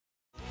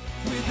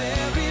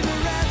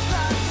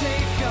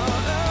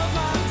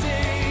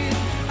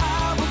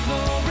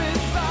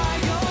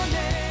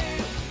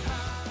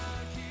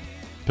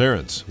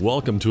Parents,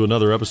 welcome to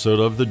another episode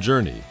of The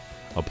Journey,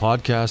 a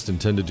podcast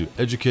intended to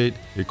educate,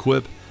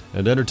 equip,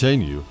 and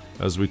entertain you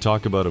as we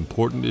talk about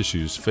important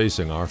issues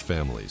facing our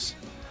families.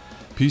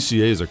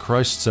 PCA is a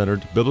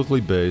Christ-centered, biblically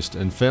based,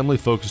 and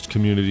family-focused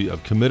community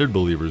of committed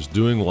believers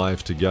doing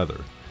life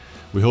together.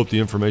 We hope the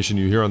information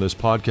you hear on this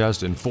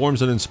podcast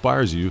informs and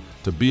inspires you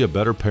to be a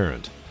better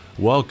parent.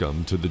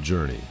 Welcome to The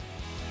Journey.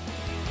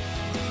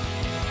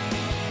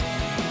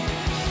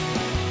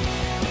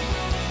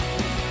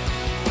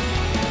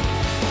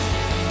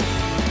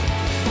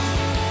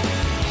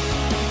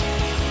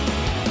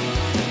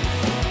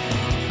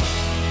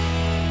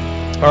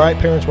 All right,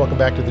 parents, welcome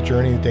back to The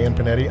Journey with Dan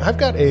Panetti. I've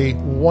got a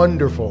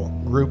wonderful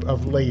group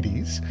of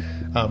ladies,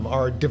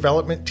 our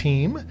development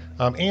team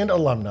and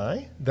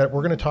alumni, that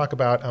we're going to talk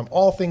about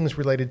all things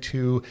related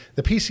to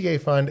the PCA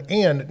Fund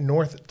and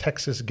North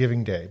Texas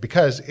Giving Day,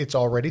 because it's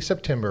already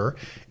September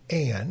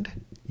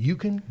and you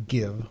can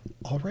give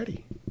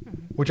already,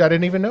 which I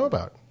didn't even know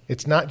about.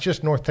 It's not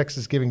just North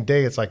Texas Giving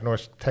Day. It's like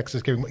North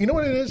Texas Giving. You know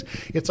what it is?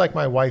 It's like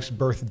my wife's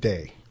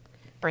birthday.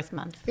 Birth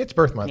month. It's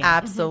birth month.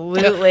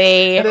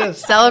 Absolutely. It is.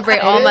 Celebrate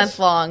all month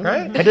long.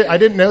 Right? I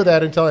didn't know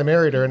that until I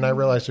married her, and I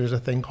realized there's a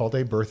thing called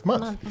a birth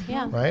month.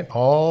 Yeah. Right?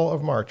 All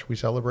of March, we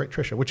celebrate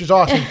Trisha, which is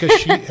awesome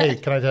because hey,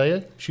 can I tell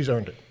you? She's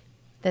earned it.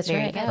 That's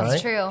right.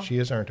 That's true. She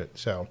has earned it.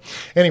 So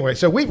anyway,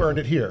 so we've earned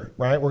it here,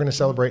 right? We're going to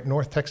celebrate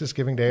North Texas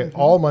Giving Day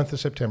all month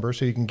of September,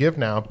 so you can give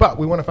now. But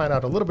we want to find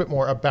out a little bit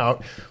more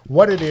about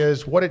what it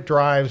is, what it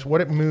drives, what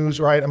it moves,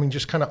 right? I mean,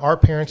 just kind of our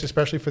parents,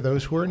 especially for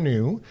those who are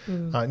new,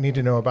 need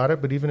to know about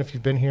it. But even if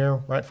you've been here,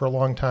 right, for a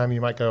long time, you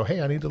might go,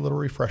 hey, I need a little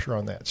refresher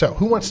on that. So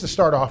who wants to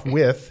start off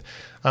with,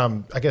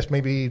 I guess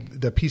maybe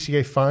the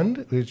PCA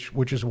Fund,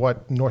 which is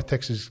what North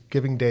Texas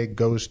Giving Day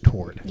goes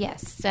toward?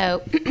 Yes.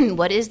 So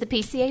what is the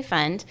PCA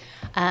Fund?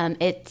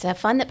 It's a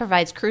fund that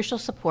provides crucial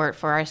support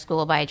for our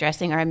school by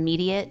addressing our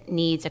immediate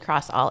needs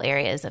across all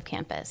areas of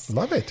campus.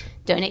 Love it.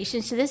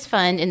 Donations to this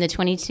fund in the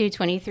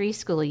 22-23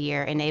 school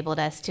year enabled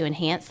us to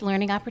enhance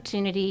learning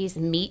opportunities,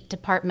 meet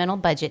departmental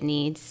budget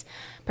needs,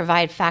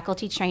 provide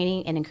faculty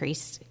training, and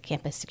increase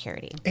campus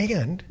security.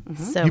 And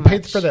So you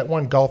paid much. for that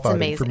one golf outing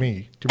amazing. for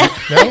me. No?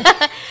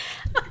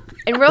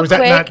 And real Is quick,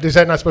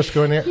 that not supposed to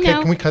go in there?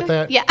 No. Can we cut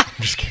that? Yeah. I'm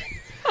just kidding.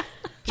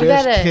 You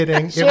Just gotta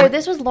kidding. share,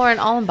 this was Lauren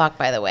Allenbach,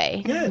 by the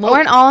way. Yeah.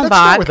 Lauren Let's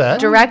start with that.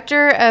 Allenbach,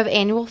 Director of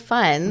Annual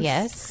Funds.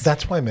 Yes.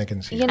 That's why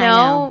Megan's here. You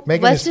know,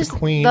 Megan let's is just the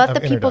queen let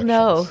of the people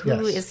know who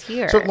introductions. is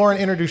here. So, Lauren,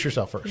 introduce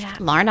yourself first. Yeah.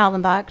 Lauren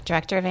Allenbach,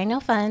 Director of Annual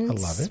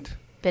Funds. I love it.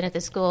 Been at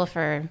the school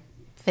for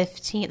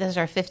 15. This is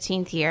our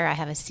 15th year. I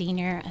have a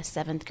senior, a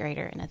 7th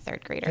grader, and a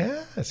 3rd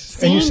grader.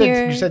 Yes. And you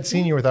said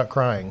senior without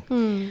crying.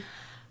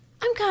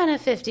 I'm kind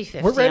of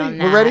 50-50 We're ready. on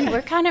We're that. ready?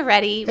 We're kind of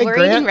ready. Hey, We're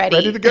Grant, even ready.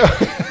 ready to go.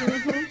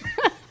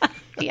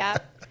 Yeah.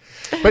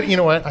 But you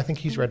know what? I think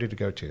he's ready to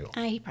go too.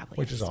 He probably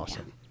Which is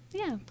awesome.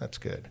 Yeah. That's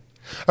good.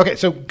 Okay,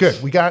 so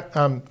good. We got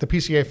the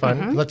PCA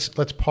Fund.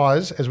 Let's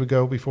pause as we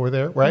go before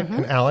there, right?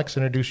 And Alex,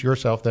 introduce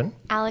yourself then.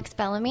 Alex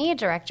Bellamy,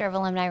 Director of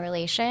Alumni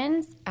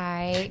Relations.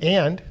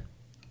 And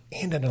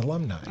an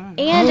alumni.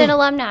 And an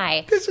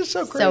alumni. This is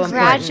so crazy. So important.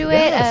 Graduate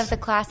Yes. of the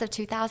class of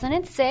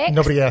 2006.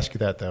 Nobody asked you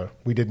that, though.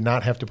 We did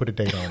not have to put a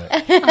date on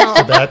it.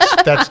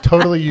 So that's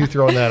totally you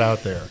throwing that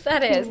out there.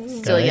 That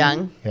is. Still Okay?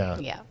 young. Yeah.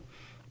 Yeah.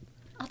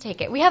 I'll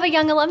take it. We have a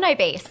young alumni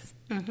base.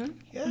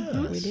 Yes.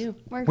 We do.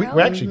 We're We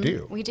growing. actually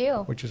do. We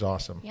do. Which is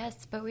awesome.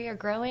 Yes, but we are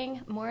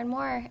growing more and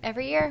more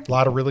every year. A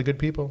lot of really good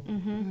people.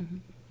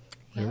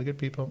 Really good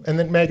people. And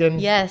then Megan.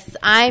 Yes,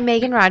 I'm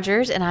Megan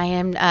Rogers, and I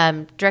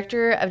am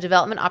Director of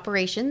Development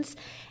Operations,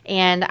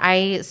 and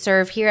I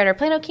serve here at our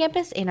Plano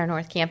campus and our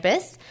North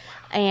campus.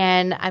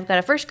 And I've got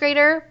a 1st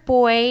grader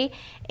boy,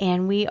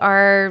 and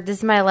this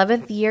is my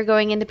 11th year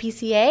going into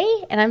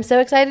PCA, and I'm so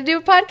excited to do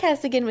a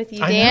podcast again with you,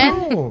 Dan.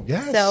 I know,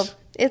 yes. So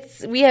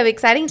we have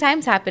exciting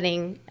times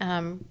happening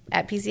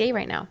at PCA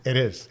right now. It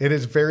is. It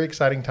is very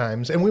exciting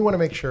times. And we want to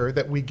make sure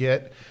that we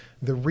get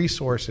the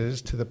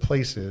resources to the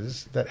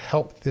places that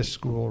help this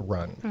school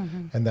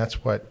run. And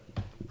that's what,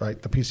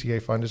 right, the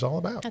PCA Fund is all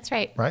about. That's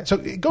right. Right? So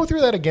go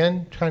through that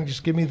again. Kind of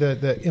just give me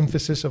the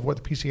emphasis of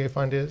what the PCA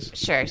Fund is.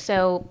 Sure.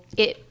 So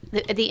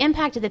the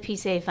impact of the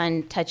PCA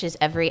Fund touches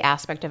every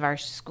aspect of our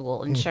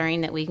school, ensuring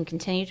that we can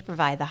continue to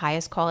provide the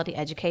highest quality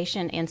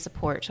education and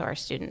support to our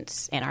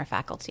students and our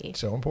faculty.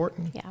 So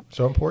important. Yeah.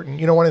 So important.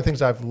 You know, one of the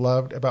things I've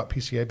loved about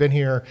PCA, I've been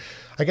here,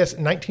 I guess,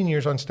 19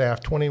 years on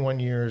staff,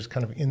 21 years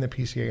kind of in the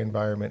PCA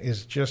environment,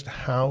 is just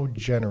how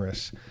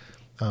generous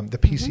the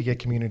PCA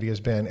community has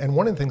been. And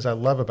one of the things I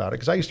love about it,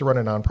 because I used to run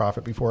a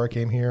nonprofit before I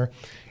came here,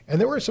 and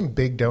there were some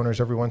big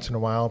donors every once in a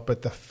while,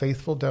 but the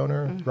faithful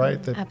donor,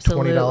 right, the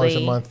Absolutely. $20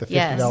 a month, the $50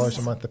 Yes.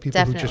 a month, the people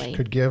who Definitely. just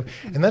could give.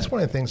 And that's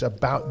one of the things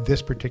about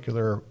this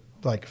particular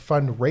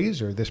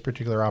fundraiser, this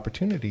particular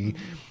opportunity,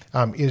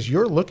 is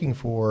you're looking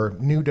for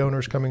new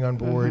donors coming on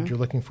board. You're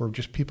looking for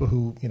just people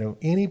who,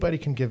 anybody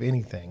can give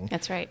anything.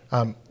 That's right.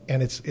 And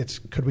it's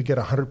could we get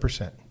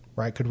 100%?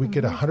 right? Could we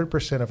get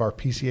 100% of our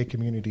PCA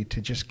community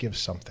to just give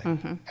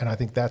something? And I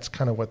think that's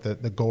kind of what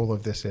the goal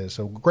of this is.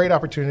 So great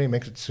opportunity,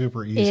 makes it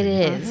super easy. It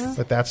is.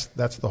 But that's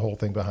the whole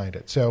thing behind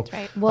it. So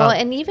Well,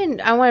 and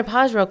even I want to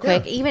pause real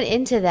quick. Even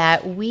into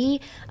that,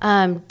 we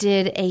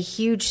did a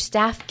huge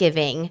staff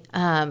giving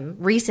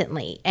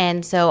recently,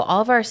 and so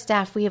all of our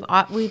staff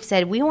we've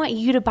said we want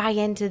you to buy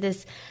into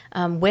this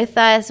with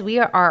us. We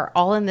are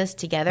all in this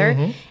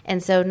together,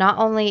 and so not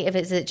only if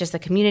it's just the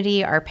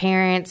community, our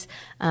parents,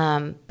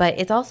 but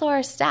it's also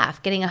our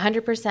staff getting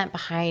 100%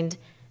 behind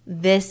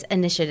this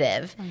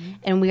initiative.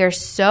 And we are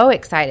so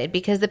excited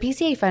because the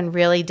PCA fund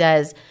really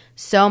does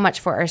so much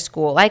for our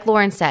school. Like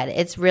Lauren said,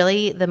 it's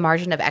really the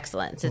margin of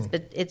excellence.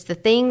 It's the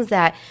things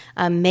that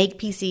make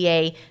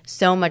PCA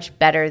so much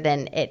better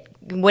than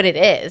what it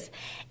is.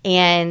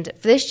 And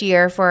for this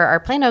year, for our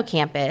Plano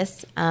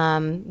campus,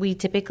 we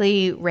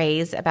typically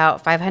raise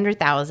about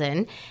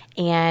 $500,000,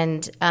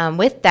 and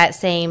with that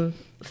same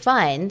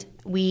fund,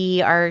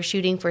 we are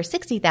shooting for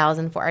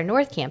 $60,000 for our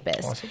North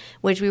Campus,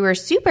 which we were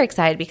super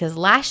excited because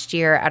last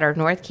year at our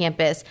North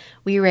Campus,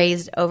 we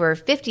raised over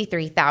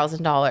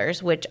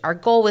 $53,000, which our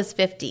goal was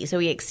 $50,000. So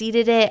we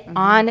exceeded it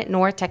on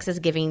North Texas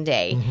Giving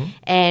Day.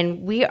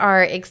 And we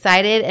are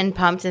excited and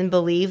pumped and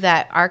believe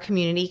that our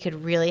community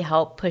could really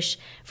help push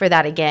for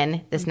that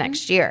again this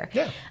next year.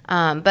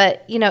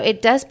 But,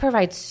 it does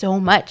provide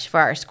so much for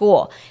our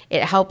school.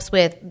 It helps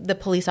with the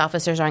police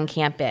officers on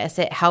campus.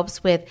 It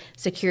helps with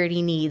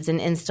security needs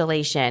and installation.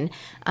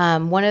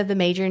 One of the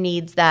major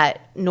needs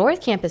that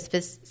North Campus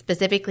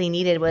specifically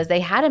needed was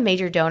they had a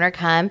major donor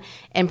come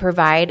and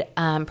provide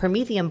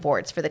Prometheum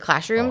boards for the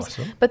classrooms,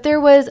 but there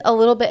was a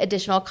little bit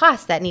additional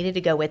cost that needed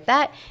to go with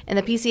that, and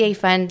the PCA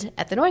fund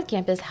at the North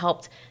Campus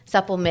helped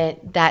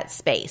supplement that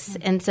space.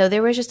 And so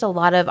there was just a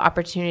lot of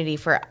opportunity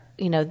for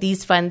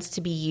these funds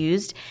to be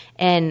used,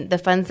 and the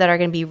funds that are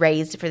going to be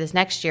raised for this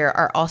next year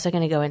are also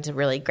going to go into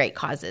really great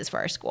causes for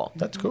our school.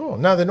 That's cool.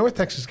 Now, the North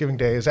Texas Giving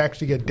Day is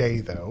actually a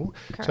day, though.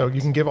 Correct. So you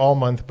can give all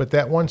month, but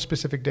that one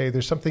specific day,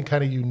 there's something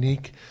kind of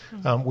unique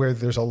where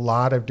there's a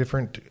lot of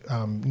different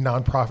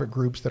nonprofit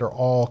groups that are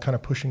all kind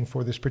of pushing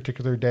for this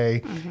particular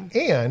day.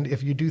 And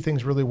if you do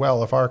things really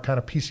well, if our kind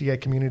of PCA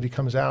community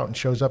comes out and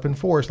shows up in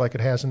force like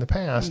it has in the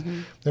past,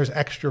 there's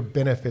extra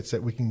benefits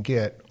that we can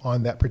get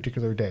on that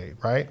particular day,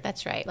 right?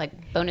 That's right. Like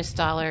bonus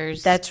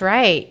dollars. That's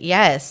right.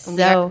 Yes.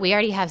 So We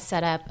already have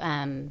set up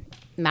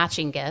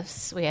matching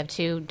gifts. We have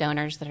 2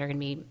 donors that are going to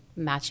be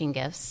matching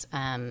gifts,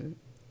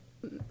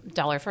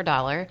 dollar for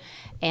dollar,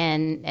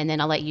 and then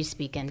I'll let you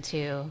speak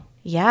into.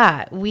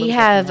 Yeah, we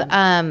have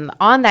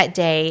on that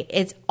day,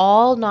 it's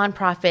all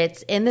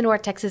nonprofits in the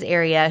North Texas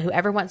area.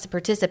 Whoever wants to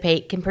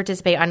participate can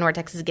participate on North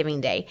Texas Giving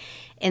Day.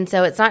 And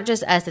so it's not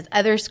just us, it's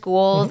other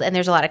schools, and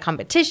there's a lot of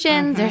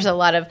competitions. There's a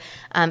lot of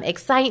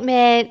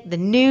excitement. The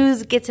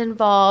news gets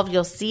involved.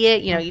 You'll see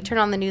it. You turn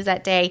on the news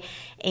that day,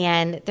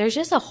 and there's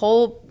just a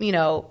whole,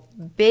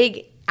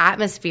 big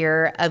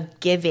atmosphere of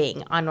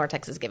giving on North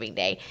Texas Giving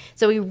Day.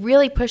 So we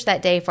really push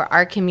that day for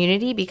our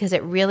community because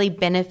it really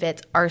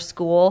benefits our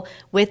school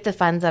with the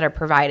funds that are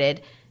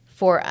provided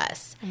for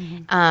us.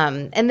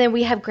 And then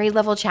we have grade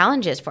level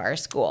challenges for our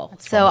school.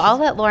 That's awesome. I'll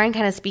let Lauren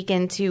kind of speak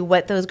into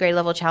what those grade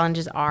level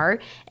challenges are,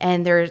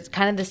 and they're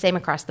kind of the same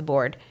across the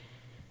board.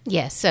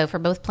 Yes, so for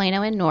both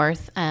Plano and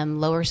North,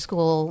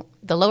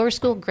 the lower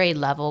school grade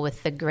level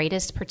with the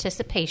greatest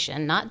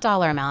participation, not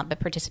dollar amount, but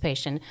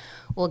participation,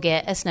 will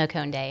get a snow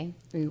cone day.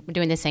 And we're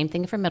doing the same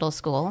thing for middle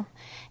school.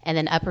 And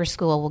then upper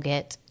school will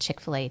get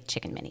Chick-fil-A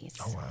chicken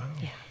minis. Oh, wow.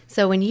 Yeah.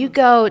 So when you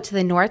go to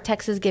the North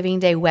Texas Giving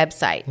Day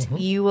website,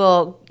 you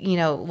will,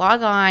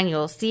 log on,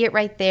 you'll see it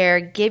right there,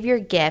 give your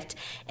gift,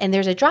 and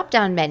there's a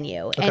drop-down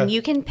menu. And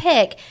you can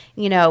pick,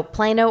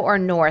 Plano or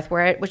North,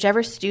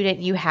 whichever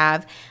student you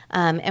have.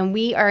 And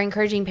we are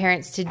encouraging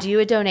parents to do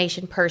a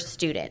donation per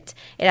student.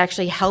 It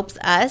actually helps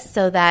us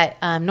so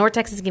that North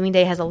Texas Giving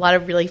Day has a lot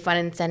of really fun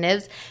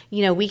incentives.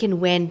 We can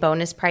win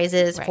bonus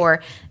prizes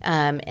for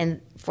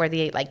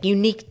the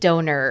unique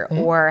donor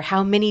or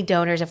how many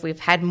donors if we've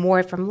had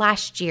more from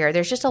last year.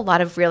 There's just a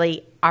lot of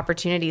really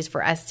opportunities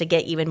for us to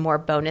get even more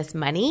bonus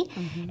money.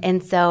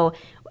 And so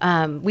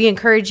we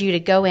encourage you to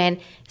go in,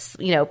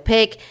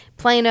 pick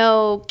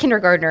Plano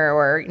kindergartner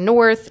or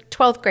North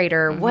 12th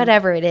grader,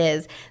 whatever it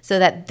is, so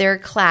that their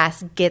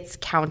class gets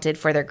counted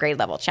for their grade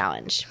level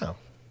challenge. Oh,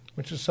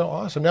 which is so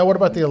awesome. Now, what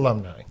about the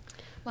alumni?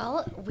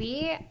 Well,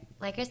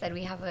 like I said,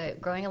 we have a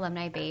growing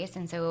alumni base,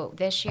 and so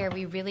this year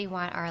we really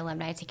want our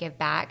alumni to give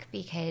back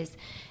because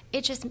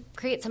it just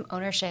creates some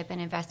ownership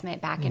and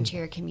investment back into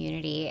your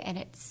community, and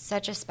it's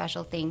such a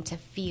special thing to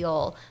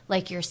feel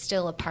like you're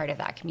still a part of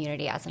that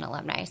community as an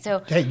alumni.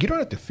 So, hey, you don't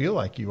have to feel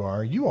like you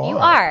are. You are. You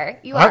are.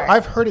 You are.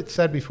 I've heard it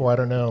said before. I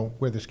don't know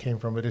where this came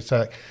from, but it's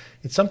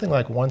something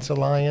like once a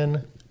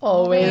lion,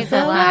 always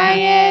a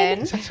lion.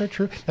 Is that so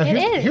true? Now,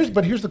 It is.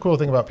 But here's the cool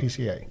thing about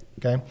PCA.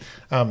 Okay,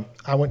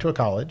 I went to a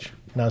college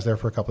and I was there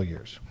for a couple of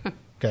years.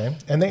 Okay,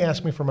 and they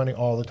asked me for money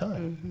all the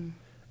time.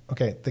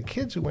 Okay, the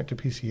kids who went to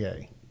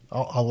PCA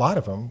a lot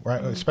of them,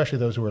 right, especially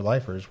those who were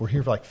lifers, were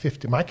here for like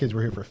 50. My kids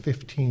were here for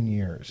 15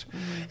 years,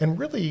 and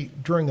really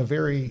during a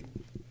very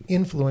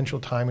influential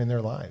time in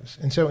their lives.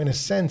 And so in a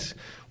sense,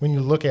 when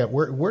you look at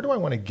where do I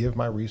want to give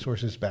my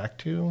resources back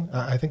to,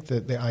 I think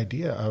that the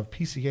idea of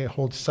PCA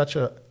holds such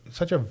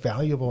a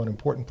valuable and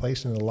important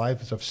place in the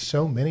lives of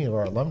so many of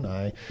our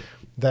alumni,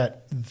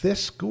 that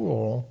this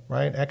school,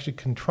 right, actually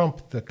can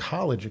trump the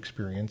college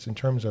experience in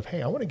terms of,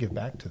 hey, I want to give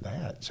back to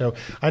that. So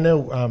I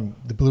know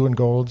the Blue and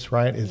Golds,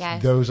 right, is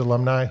those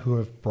alumni who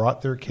have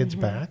brought their kids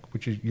back,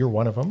 which is, you're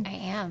one of them. I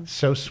am.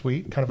 So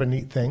sweet, kind of a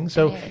neat thing.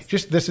 So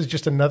this is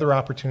just another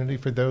opportunity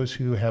for those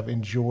who have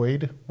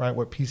enjoyed, right,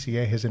 what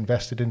PCA has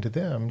invested into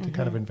them to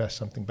kind of invest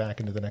something back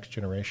into the next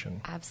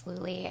generation.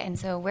 Absolutely. And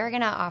so we're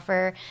going to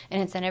offer an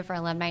incentive for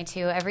alumni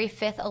too. Every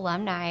 5th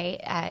alumni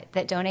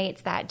that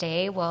donates that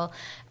day will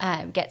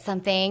get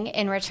something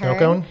in return.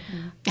 Snow cone?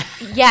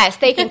 Yes,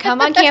 they can come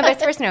on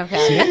campus for snow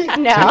cones. See?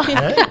 No.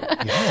 Okay.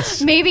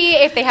 Yes. Maybe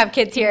if they have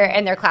kids here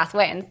and their class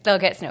wins, they'll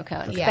get snow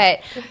cones.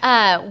 Yeah.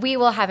 But we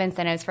will have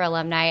incentives for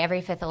alumni.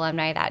 Every 5th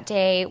alumni that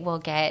day will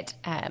get,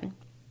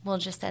 we'll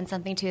just send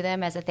something to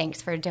them as a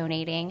thanks for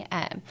donating.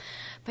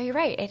 But you're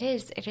right, it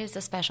is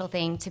a special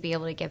thing to be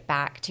able to give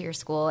back to your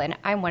school. And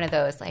I'm one of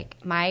those. Like,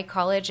 my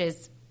college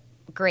is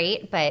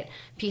great, but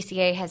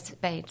PCA has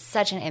made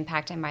such an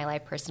impact in my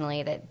life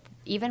personally that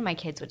even my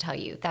kids would tell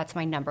you that's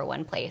my number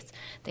one place.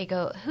 They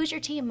go, "Who's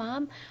your team,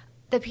 Mom?"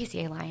 The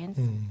PCA Lions.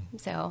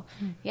 So,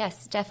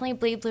 yes, definitely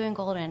bleed blue and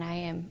gold, and I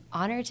am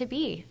honored to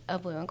be a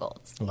blue and gold.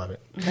 Love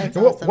it. That's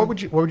And awesome. what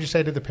would you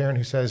say to the parent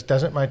who says,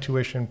 "Doesn't my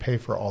tuition pay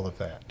for all of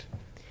that?"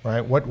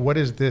 Right? What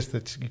is this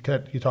that's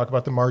you talk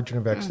about the margin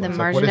of excellence? The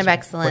Like, margin of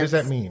excellence. What does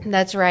that mean?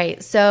 That's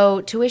right.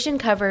 So tuition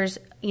covers,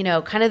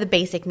 kind of the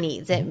basic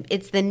needs.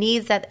 It's the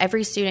needs that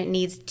every student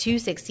needs to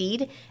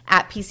succeed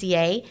at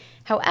PCA.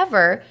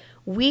 However,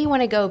 we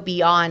want to go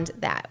beyond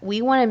that.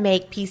 We want to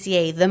make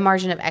PCA the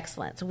margin of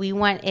excellence. We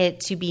want it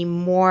to be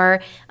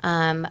more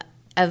of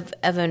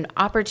an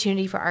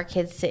opportunity for our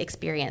kids to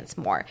experience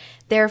more.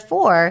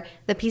 Therefore,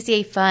 the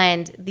PCA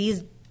fund,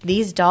 these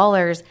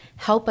dollars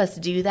help us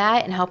do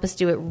that and help us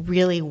do it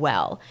really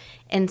well.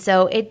 And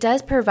so it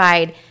does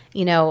provide,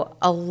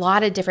 a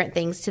lot of different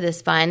things to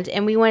this fund.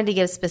 And we wanted to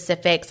give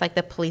specifics like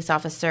the police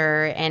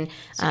officer and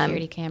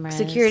security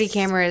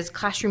cameras,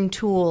 classroom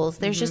tools.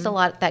 There's just a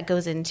lot that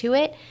goes into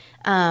it.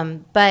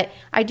 But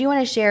I do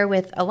want to share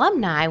with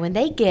alumni, when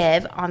they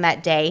give on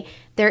that day,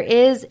 there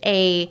is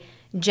a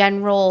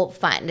general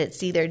fund.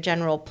 It's either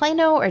General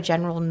Plano or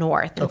General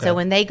North. And so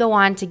when they go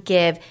on to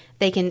give,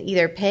 they can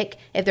either pick,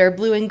 if they're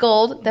blue and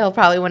gold, they'll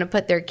probably want to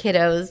put their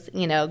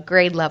kiddos,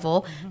 grade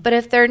level. But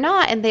if they're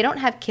not, and they don't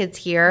have kids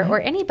here or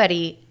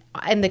anybody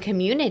in the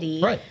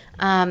community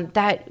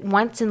that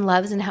wants and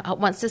loves and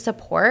wants to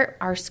support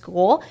our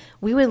school,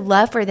 we would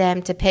love for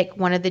them to pick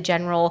one of the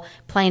General,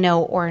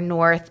 Plano, or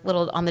North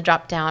little on the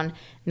drop-down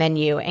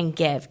menu and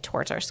give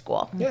towards our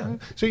school. Yeah.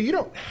 So you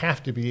don't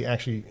have to be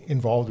actually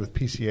involved with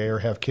PCA or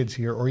have kids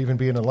here or even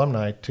be an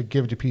alumni to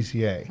give to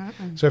PCA.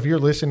 So if you're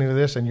listening to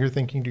this and you're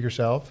thinking to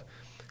yourself,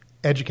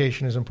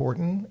 education is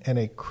important and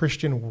a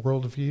Christian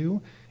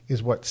worldview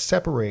is what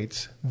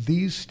separates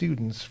these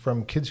students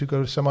from kids who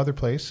go to some other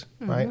place,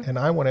 right? And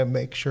I want to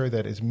make sure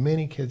that as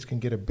many kids can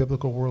get a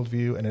biblical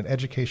worldview and an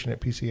education at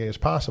PCA as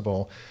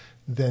possible,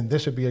 then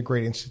this would be a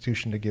great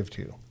institution to give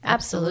to.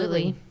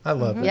 Absolutely. I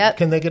love it. Yep.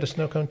 Can they get a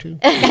snow cone too?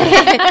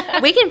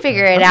 We can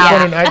figure it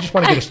out. I just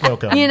want to get a snow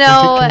cone. Can you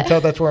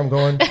tell that's where I'm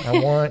going? I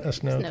want a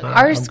snow cone.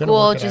 Our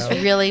school just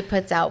really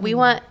puts out, we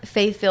want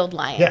faith-filled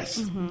Lions.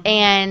 Yes.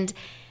 And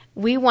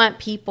we want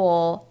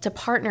people to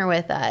partner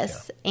with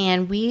us,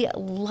 and we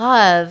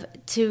love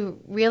to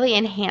really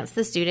enhance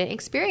the student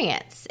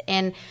experience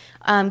and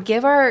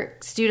give our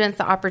students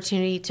the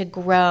opportunity to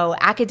grow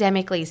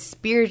academically,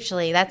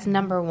 spiritually. That's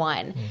number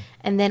one.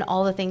 And then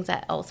all the things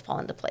that else fall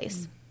into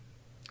place.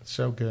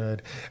 So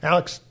good.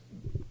 Alex,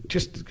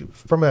 just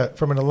from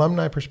an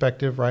alumni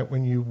perspective, right,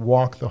 when you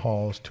walk the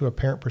halls, to a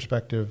parent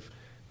perspective,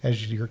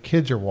 as your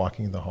kids are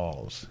walking the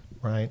halls,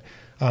 right,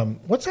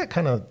 what's that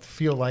kind of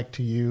feel like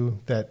to you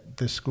that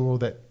the school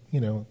that,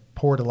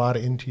 poured a lot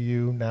into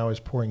you now is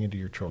pouring into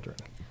your children?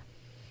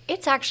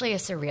 It's actually a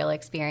surreal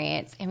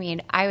experience. I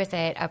mean, I was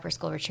at Upper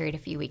School Retreat a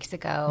few weeks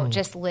ago,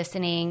 just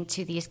listening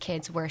to these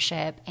kids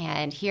worship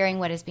and hearing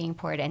what is being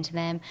poured into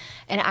them.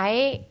 And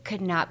I could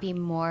not be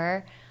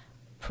more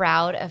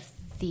proud of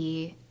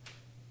the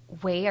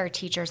way our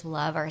teachers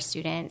love our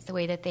students, the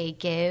way that they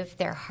give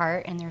their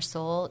heart and their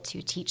soul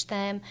to teach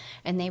them,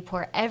 and they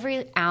pour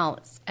every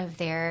ounce of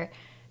their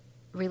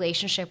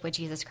relationship with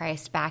Jesus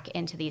Christ back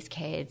into these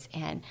kids.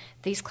 And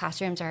these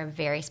classrooms are a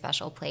very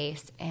special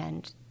place,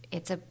 and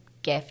it's a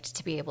gift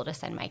to be able to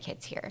send my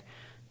kids here.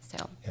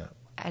 So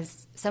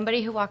as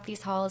somebody who walked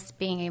these halls,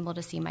 being able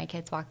to see my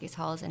kids walk these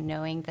halls and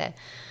knowing the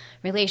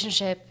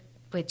relationship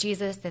with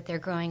Jesus that they're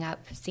growing up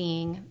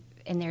seeing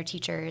in their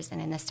teachers and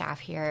in the staff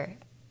here,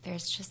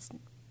 there's just,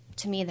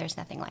 to me, there's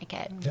nothing like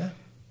it. Yeah.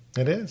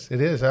 It is.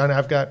 And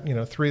I've got,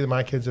 3 of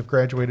my kids have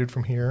graduated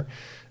from here,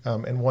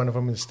 and one of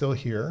them is still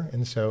here.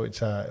 And so it's,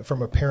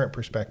 from a parent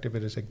perspective,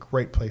 it is a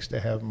great place to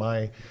have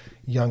my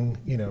young,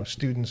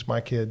 students,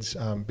 my kids,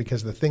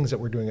 because the things that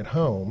we're doing at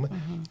home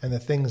and the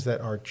things that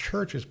our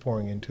church is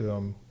pouring into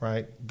them,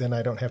 right, then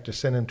I don't have to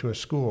send them to a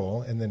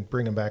school and then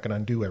bring them back and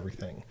undo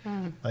everything.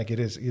 Like it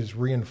is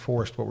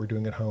reinforced what we're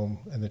doing at home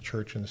and the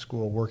church and the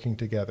school working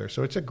together.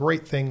 So it's a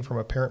great thing from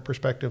a parent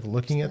perspective,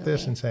 looking at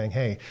this and saying,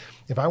 hey,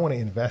 if I want to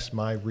invest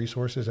my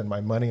resources and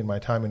my money and my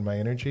time and my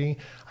energy,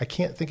 I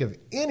can't think of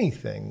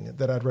anything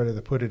that I'd rather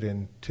put it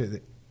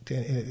into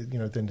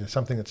than to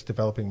something that's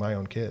developing my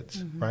own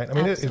kids, right? I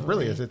mean, it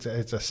really is.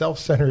 It's a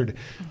self-centered,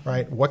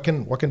 right? What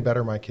can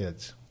better my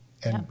kids?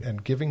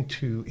 And giving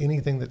to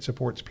anything that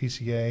supports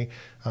PCA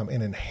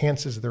and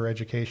enhances their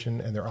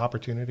education and their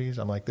opportunities,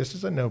 I'm like, this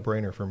is a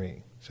no-brainer for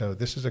me. So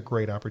this is a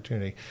great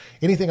opportunity.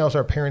 Anything else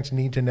our parents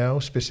need to know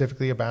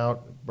specifically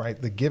about,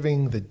 right, the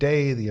giving, the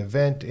day, the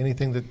event,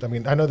 anything that,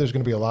 I know there's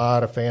going to be a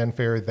lot of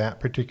fanfare that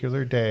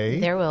particular day.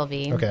 There will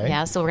be. Okay.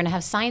 Yeah, so we're going to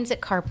have signs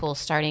at Carpool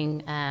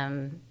starting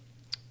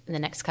in the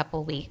next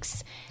couple of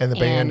weeks. And the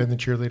band and the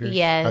cheerleaders?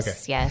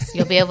 Yes, yes.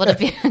 You'll be able to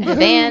be the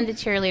band, the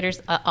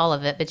cheerleaders, all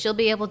of it. But you'll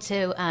be able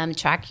to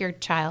track your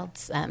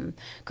child's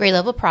grade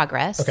level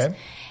progress. Okay.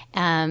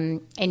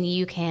 And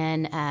you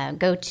can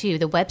go to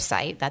the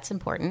website, that's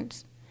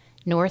important,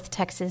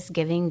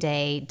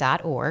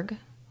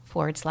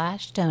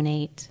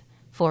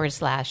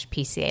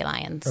 northtexasgivingday.org/donate/PCA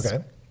Lions.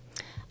 Okay.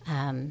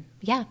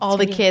 All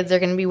the kids are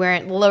going to be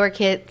wearing, lower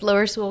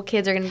school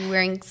kids are going to be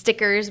wearing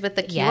stickers with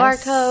the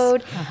QR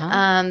code.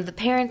 The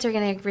parents are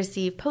going to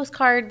receive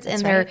postcards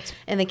in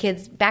the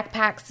kids'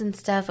 backpacks and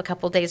stuff a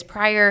couple days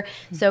prior.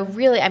 So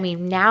really,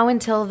 now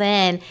until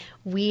then,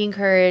 we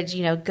encourage,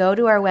 go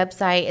to our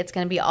website. It's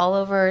going to be all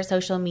over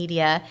social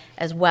media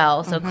as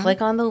well. So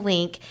click on the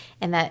link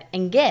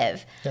and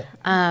give. Yeah.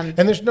 And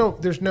there's no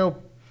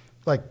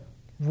like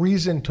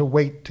reason to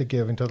wait to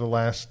give until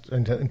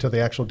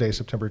the actual day,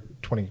 September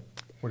 21st.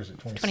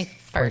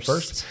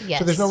 Yes.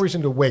 So there's no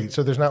reason to wait.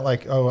 So there's not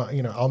like,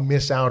 I'll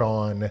miss out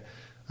on,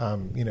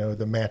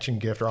 the matching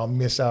gift, or I'll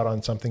miss out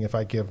on something if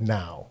I give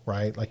now,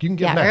 right? Like you can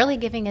give now. Early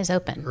giving is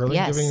open.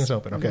 Giving is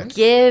open. Okay.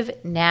 Give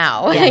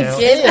now. Give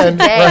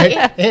today.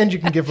 Right? And you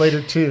can give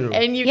later too.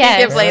 And you can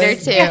give later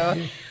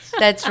too.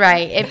 That's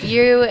right. If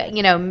you,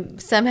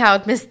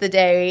 somehow miss the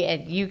day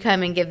and you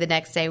come and give the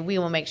next day, we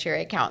will make sure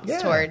it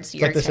counts towards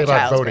your like they say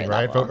child's about voting, grade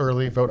right? level. Vote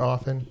early, vote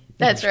often.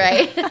 That's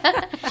right.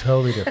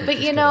 Totally different. But,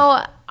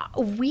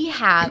 we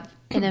have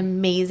an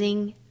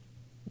amazing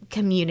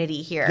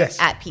community here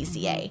at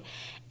PCA.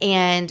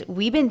 And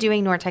we've been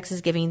doing North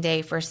Texas Giving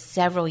Day for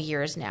several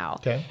years now.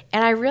 Okay.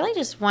 And I really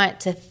just want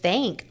to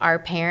thank our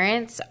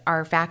parents,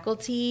 our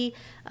faculty,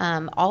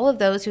 all of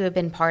those who have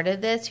been part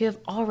of this, who have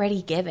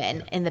already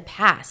given in the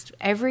past.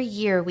 Every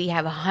year we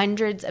have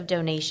hundreds of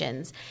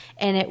donations.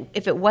 And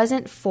if it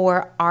wasn't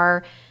for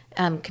our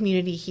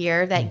community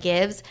here that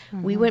gives,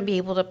 we wouldn't be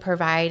able to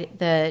provide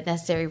the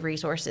necessary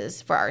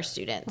resources for our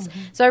students.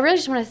 So I really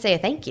just want to say a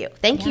thank you.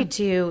 Thank you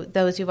to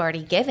those who've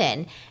already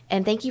given,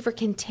 and thank you for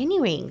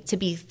continuing to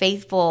be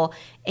faithful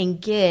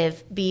and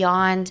give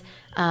beyond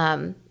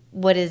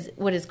what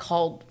is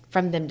called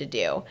from them to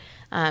do.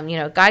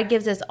 God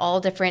gives us all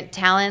different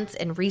talents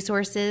and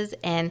resources,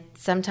 and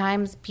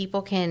sometimes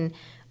people can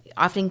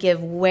often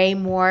give way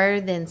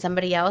more than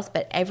somebody else,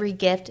 but every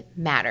gift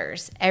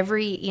matters.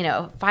 Every,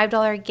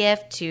 $5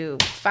 gift to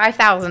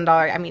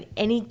 $5,000.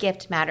 Any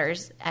gift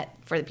matters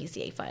for the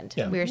PCA fund.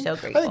 Yeah. We are so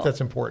grateful. I think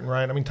that's important,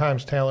 right? Time,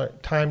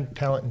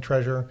 talent, and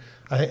treasure.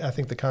 I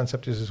think the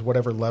concept is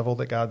whatever level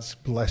that God's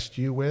blessed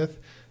you with,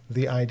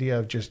 the idea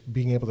of just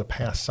being able to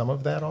pass some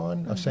of that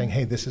on, of saying,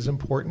 hey, this is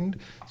important.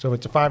 So if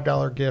it's a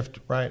 $5 gift,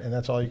 right, and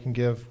that's all you can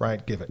give,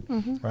 right, give it,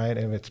 right?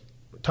 And if it's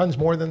tons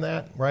more than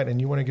that, right, and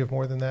you want to give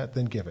more than that,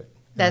 then give it.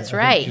 That's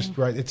right. Just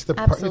right. It's the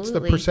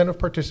percent of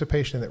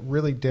participation that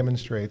really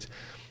demonstrates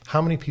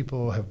how many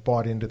people have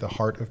bought into the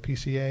heart of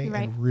PCA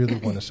and really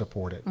want to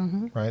support it.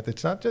 Right.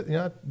 It's not just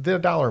the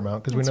dollar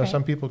amount, because we know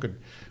some people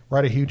could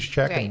write a huge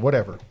check and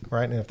whatever.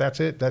 Right. And if that's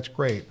it, that's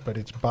great. But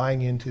it's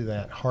buying into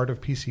that heart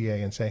of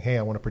PCA and saying, hey,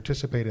 I want to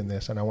participate in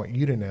this, and I want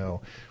you to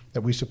know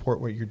that we support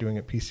what you're doing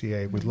at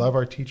PCA. We love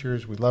our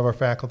teachers. We love our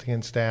faculty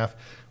and staff.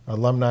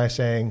 Alumni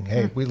saying,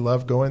 hey, we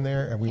love going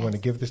there, and we want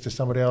to give this to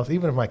somebody else.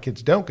 Even if my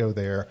kids don't go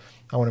there,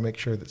 I want to make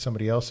sure that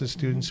somebody else's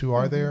students who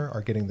are there are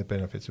getting the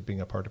benefits of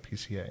being a part of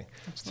PCA.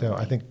 Absolutely. So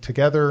I think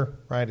together,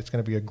 right, it's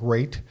going to be a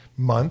great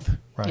month,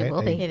 right? It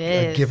will be. It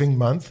is. A giving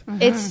month.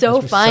 It's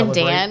so fun,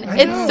 Dan.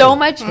 It's so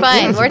much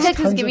fun. North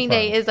Texas Giving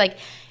Day is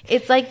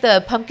it's like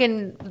the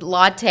pumpkin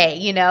latte,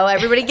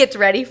 Everybody gets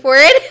ready for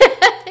it.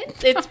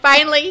 It's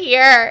finally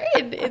here.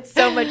 It's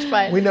so much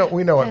fun. We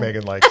know what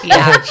Megan likes.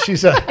 Yeah.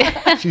 she's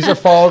a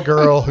fall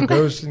girl who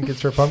goes and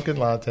gets her pumpkin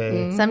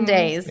latte. Some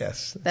days.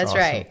 Yes. That's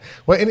awesome. right.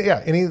 Well,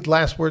 any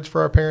last words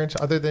for our parents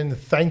other than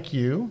thank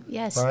you?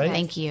 Yes. Right?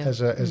 Thank you.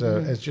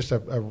 As just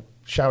a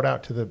shout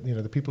out to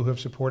the people who have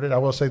supported. I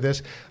will say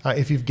this: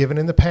 if you've given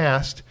in the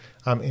past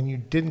and you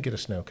didn't get a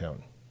snow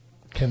cone,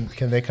 can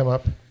they come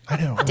up? I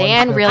know.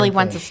 Dan really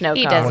wants a snow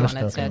He cone. does want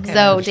want a a snow snow cone. cone.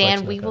 So, Just like Dan,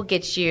 snow we cone. will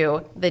get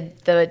you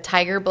the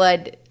Tiger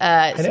Blood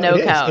snow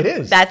it is. cone. It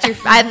is.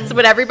 That's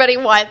what everybody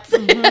wants.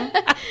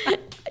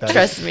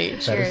 Trust me. That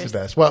is Cheers. the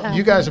best. Well,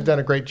 you guys have done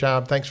a great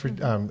job. Thanks for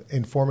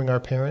informing our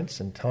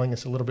parents and telling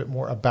us a little bit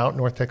more about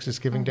North Texas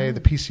Giving Day,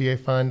 the PCA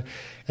Fund,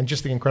 and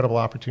just the incredible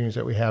opportunities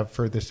that we have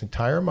for this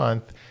entire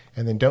month.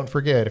 And then don't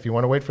forget, if you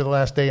want to wait for the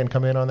last day and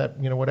come in on that,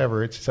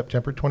 whatever, it's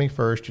September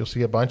 21st. You'll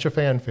see a bunch of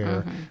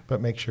fanfare, but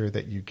make sure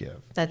that you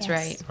give. That's Yes.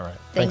 right. All right.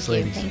 Thank Thanks, you.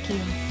 ladies. Thank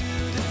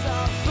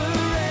you.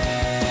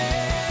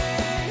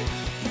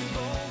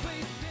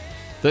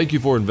 Thank you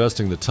for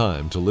investing the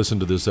time to listen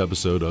to this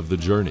episode of The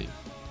Journey.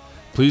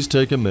 Please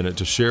take a minute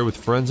to share with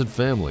friends and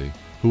family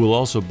who will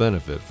also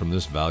benefit from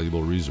this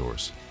valuable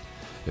resource.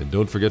 And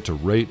don't forget to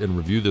rate and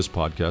review this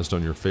podcast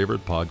on your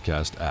favorite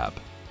podcast app.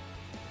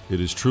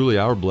 It is truly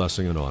our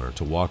blessing and honor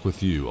to walk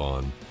with you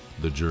on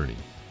The Journey.